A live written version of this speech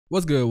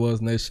What's good,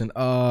 Wuz Nation?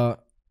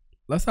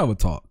 Let's have a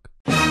talk.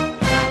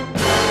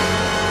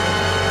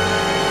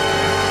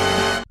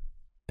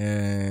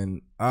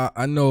 And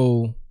I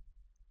know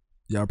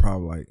y'all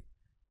probably like,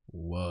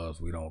 Wuz,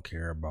 we don't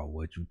care about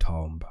what you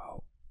talking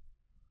about.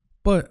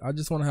 But I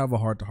just want to have a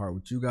heart to heart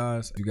with you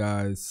guys. If you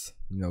guys,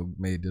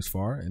 made it this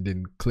far and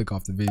didn't click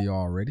off the video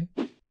already,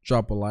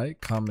 drop a like,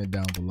 comment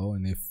down below.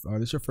 And if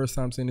this is your first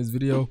time seeing this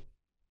video,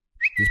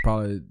 this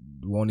probably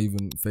won't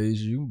even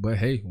phase you. But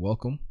hey,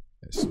 welcome.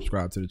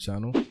 Subscribe to the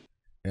channel.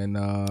 And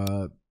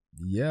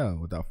yeah,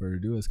 without further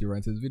ado, let's get right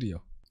into this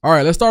video. All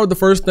right, let's start with the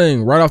first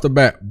thing right off the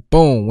bat.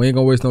 Boom, we ain't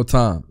gonna waste no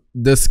time.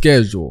 The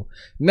schedule.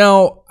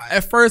 Now,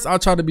 at first, I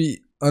tried to be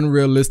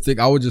unrealistic.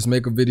 I would just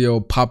make a video,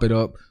 pop it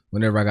up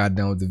whenever I got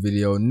done with the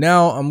video.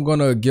 Now, I'm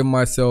gonna give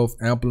myself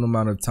ample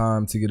amount of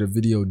time to get a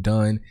video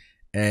done.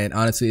 And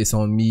honestly, it's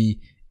on me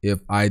if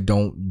I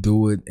don't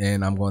do it,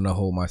 and I'm gonna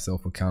hold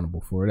myself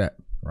accountable for that,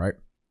 right?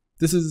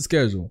 This is the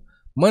schedule.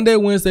 Monday,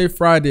 Wednesday,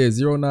 Friday at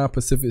 09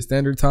 Pacific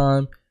Standard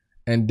Time.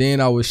 And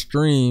then I would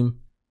stream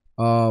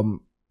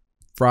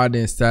Friday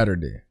and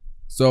Saturday.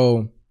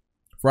 So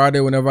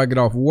Friday, whenever I get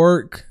off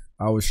work,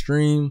 I would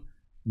stream.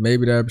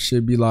 Maybe that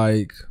should be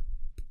like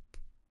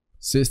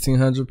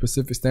 1600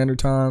 Pacific Standard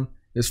Time.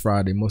 It's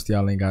Friday. Most of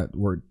y'all ain't got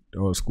work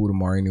or school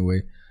tomorrow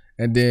anyway.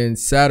 And then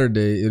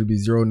Saturday, it'll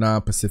be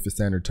 09 Pacific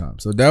Standard Time.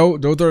 So those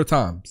are the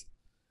times.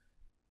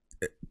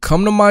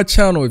 Come to my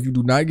channel if you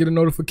do not get a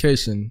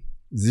notification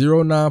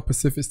 09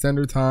 Pacific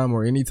Standard Time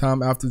or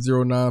anytime after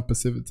 09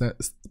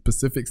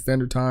 Pacific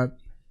Standard Time,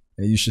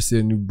 and you should see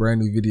a brand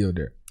new video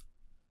there.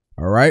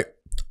 All right.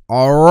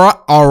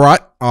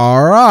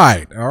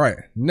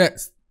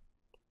 Next,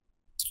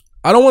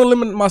 I don't want to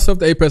limit myself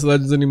to Apex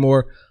Legends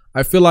anymore.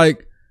 I feel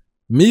like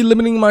me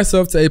limiting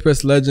myself to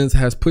Apex Legends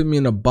has put me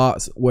in a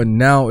box where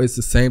now it's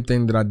the same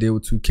thing that I did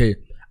with 2K.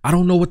 I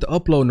don't know what to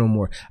upload no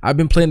more. I've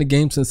been playing the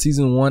game since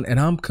season 1 and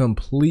I'm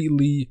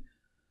completely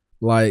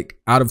like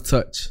out of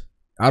touch.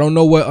 I don't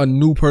know what a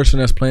new person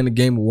that's playing the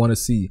game will want to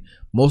see.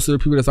 Most of the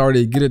people that's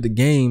already good at the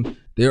game,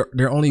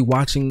 they're only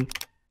watching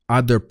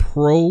either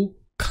pro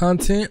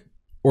content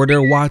or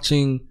they're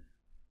watching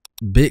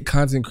big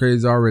content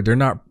creators already. They're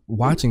not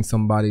watching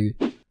somebody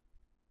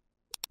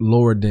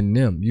lower than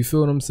them. You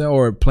feel what I'm saying?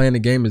 Or playing the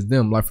game as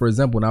them. Like for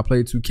example, when I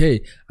played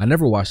 2K, I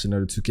never watched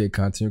another 2K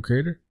content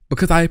creator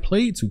because I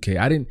played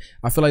 2K.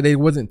 I feel like they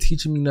wasn't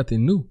teaching me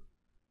nothing new.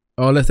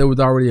 Unless there was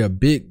already a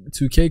big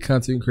 2K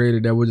content creator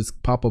that would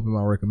just pop up in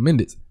my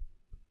recommended.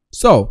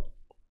 So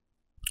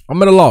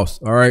I'm at a loss.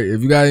 All right.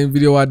 If you got any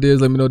video ideas,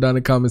 let me know down in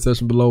the comment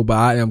section below. But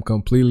I am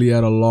completely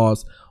at a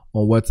loss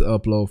on what to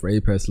upload for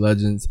Apex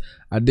Legends.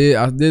 I did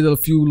a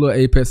few little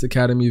Apex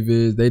Academy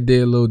vids. They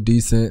did a little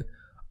decent.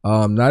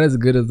 Not as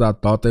good as I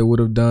thought they would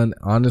have done,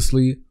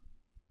 honestly.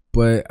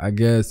 But I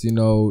guess,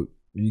 you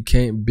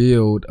can't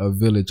build a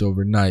village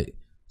overnight.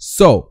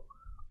 So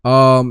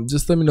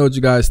just let me know what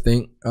you guys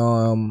think.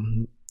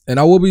 And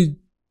I will be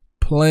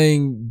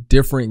playing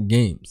different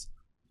games.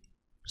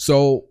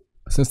 So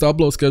since the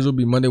upload schedule will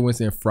be Monday,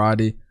 Wednesday, and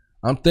Friday,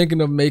 I'm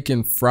thinking of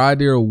making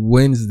Friday or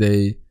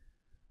Wednesday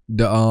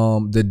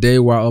the day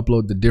where I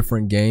upload the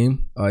different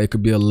game. It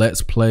could be a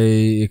let's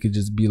play, it could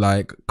just be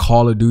like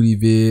Call of Duty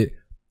vid.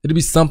 It'll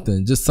be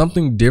something, just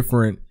something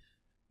different.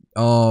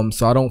 So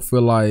I don't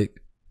feel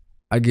like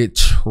I get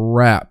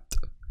trapped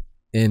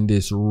in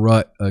this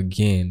rut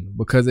again,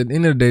 because at the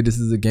end of the day, this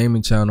is a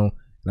gaming channel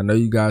and I know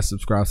you guys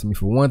subscribe to me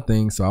for one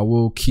thing, so I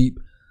will keep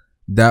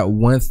that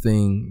one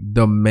thing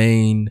the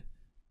main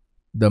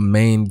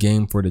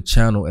game for the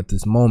channel at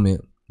this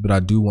moment, but I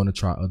do want to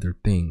try other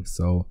things.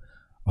 So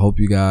I hope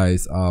you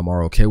guys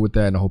are okay with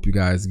that, and I hope you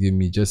guys give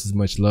me just as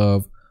much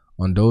love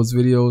on those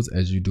videos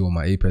as you do on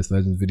my Apex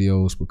Legends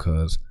videos,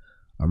 because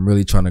I'm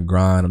really trying to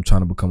grind. I'm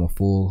trying to become a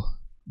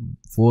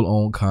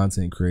full-on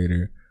content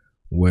creator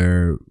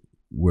where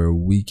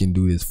we can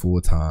do this full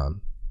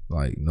time,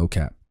 like no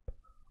cap.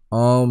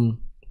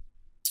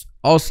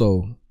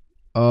 Also,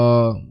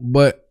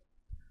 but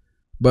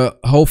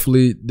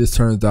hopefully this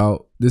turns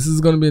out. This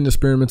is going to be an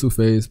experimental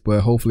phase,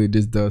 but hopefully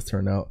this does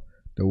turn out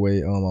the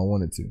way I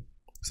want it to.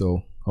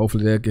 So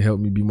hopefully that can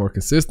help me be more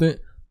consistent,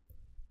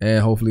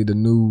 and hopefully the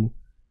new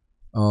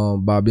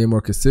by being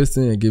more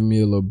consistent and giving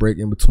me a little break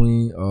in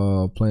between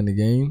playing the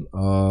game,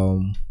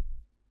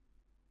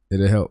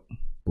 it'll help.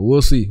 But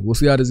we'll see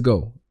how this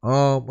go.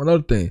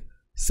 Another thing,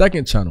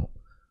 second channel.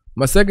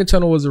 My second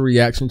channel was a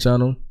reaction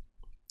channel.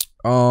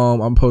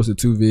 I'm posted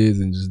 2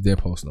 vids and just didn't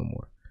post no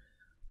more.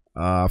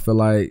 I feel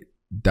like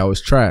that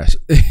was trash.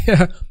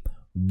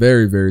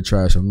 Very, very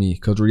trash on me,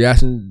 because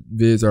reaction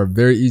vids are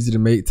very easy to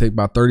make. Take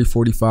about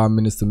 30-45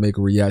 minutes to make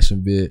a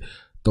reaction vid,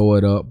 throw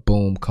it up,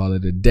 boom, call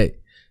it a day.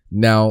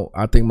 Now,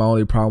 I think my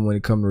only problem when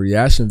it comes to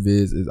reaction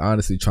vids is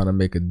honestly trying to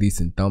make a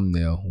decent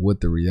thumbnail with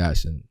the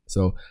reaction.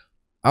 So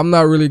I'm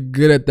not really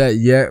good at that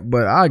yet,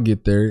 but I'll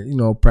get there.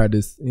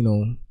 Practice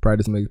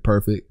makes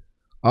perfect.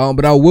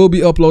 But I will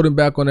be uploading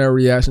back on that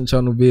reaction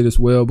channel vid as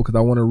well, because I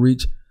want to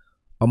reach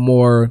a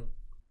more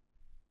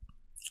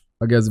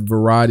I guess,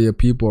 variety of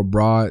people, a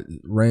broad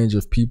range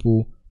of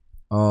people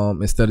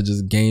instead of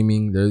just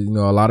gaming. There, you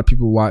know, a lot of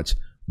people watch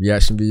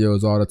reaction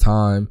videos all the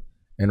time,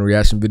 and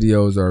reaction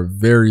videos are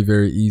very,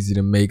 very easy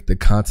to make. The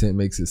content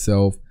makes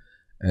itself,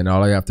 and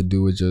all I have to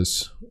do is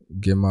just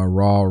give my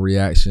raw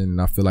reaction.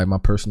 And I feel like my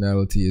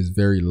personality is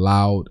very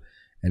loud,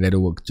 and that it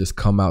will just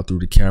come out through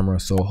the camera.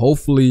 So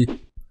hopefully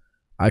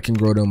I can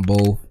grow them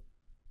both.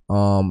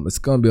 It's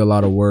gonna be a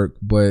lot of work,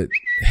 but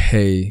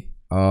hey,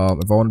 if I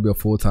want to be a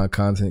full-time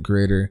content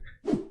creator,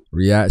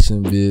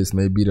 reaction vids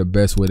may be the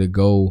best way to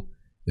go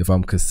if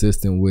I'm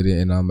consistent with it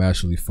and I'm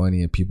actually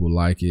funny and people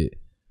like it,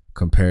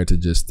 compared to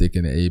just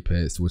sticking to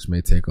Apex, which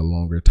may take a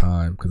longer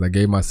time, because I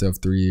gave myself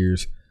 3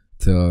 years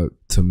to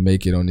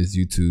make it on this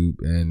YouTube,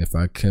 and if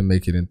I can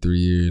make it in 3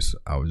 years,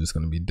 I was just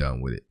gonna be done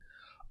with it.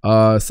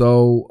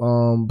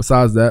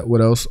 Besides that,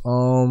 what else?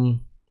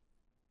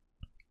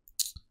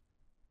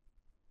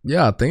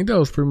 Yeah, I think that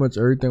was pretty much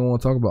everything I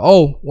want to talk about.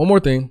 Oh, one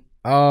more thing.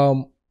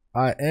 I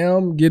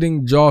am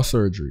getting jaw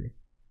surgery.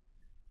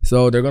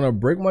 So they're gonna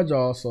break my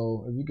jaw.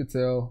 So if you could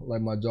tell,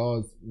 like, my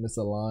jaw is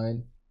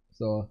misaligned.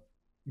 So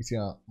you see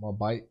how my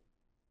bite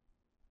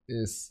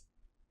is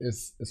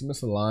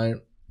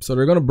misaligned. So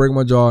they're gonna break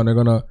my jaw and they're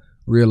gonna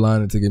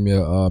realign it to give me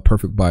a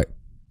perfect bite.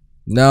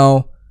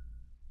 Now,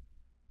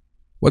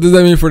 what does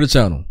that mean for the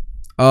channel?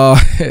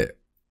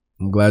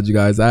 I'm glad you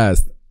guys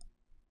asked.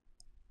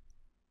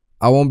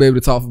 I won't be able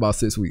to talk for about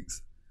 6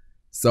 weeks.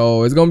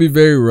 So it's gonna be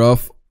very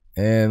rough,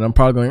 and I'm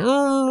probably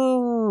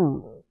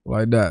going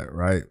like that,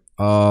 right?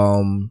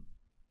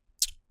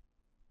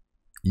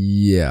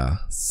 Yeah.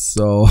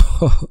 So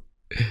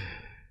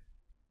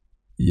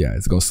yeah,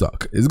 it's gonna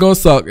suck. It's gonna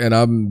suck, and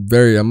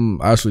I'm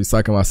actually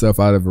psyching myself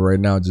out of it right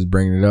now, just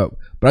bringing it up.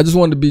 But I just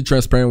wanted to be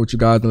transparent with you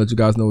guys and let you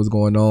guys know what's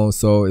going on.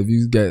 So if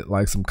you get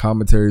like some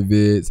commentary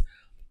vids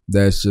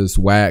that's just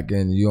whack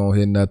and you don't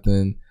hear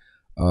nothing,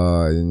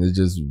 and it's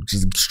just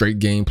straight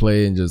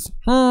gameplay and just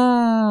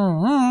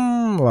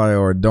like,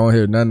 or don't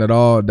hear nothing at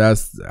all,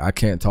 I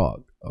can't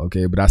talk.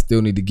 Okay, but I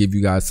still need to give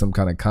you guys some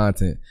kind of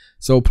content,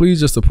 so please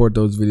just support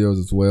those videos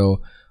as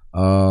well.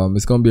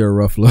 It's gonna be a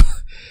rough look.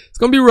 It's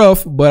gonna be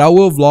rough, but I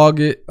will vlog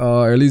it,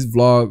 or at least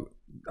vlog.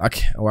 I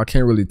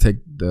can't really take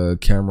the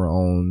camera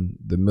on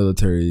the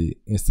military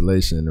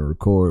installation and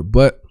record,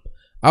 but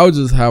I would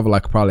just have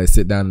like probably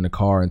sit down in the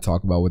car and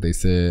talk about what they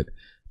said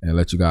and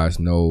let you guys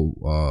know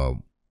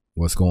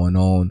what's going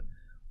on.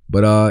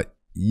 But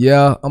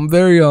yeah, I'm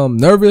very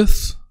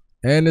nervous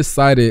and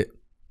excited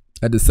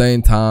at the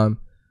same time.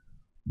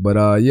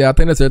 But yeah, I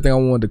think that's everything I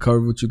wanted to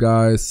cover with you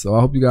guys. So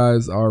I hope you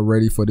guys are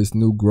ready for this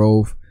new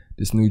growth,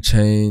 this new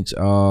change.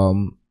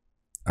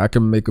 I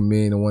can make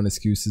 1,000,001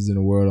 excuses in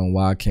the world on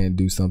why I can't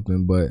do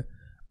something, but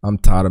I'm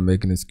tired of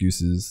making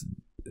excuses.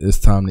 It's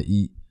time to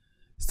eat.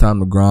 It's time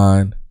to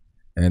grind.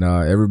 And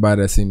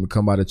everybody that seen me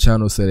come by the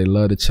channel say they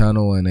love the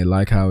channel and they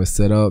like how it's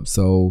set up.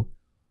 So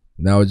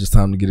now it's just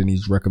time to get in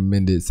these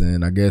recommendeds.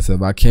 And I guess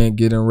if I can't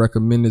get in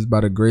recommendeds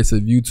by the grace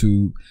of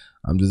YouTube,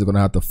 I'm just gonna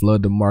have to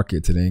flood the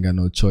market till they ain't got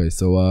no choice.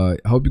 So I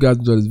hope you guys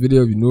enjoyed this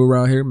video. If you're new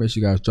around here, make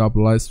sure you guys drop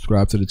a like,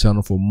 subscribe to the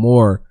channel for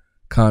more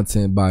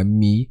content by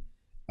me.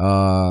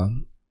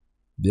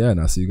 Yeah,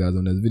 and I'll see you guys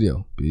on this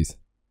video. Peace.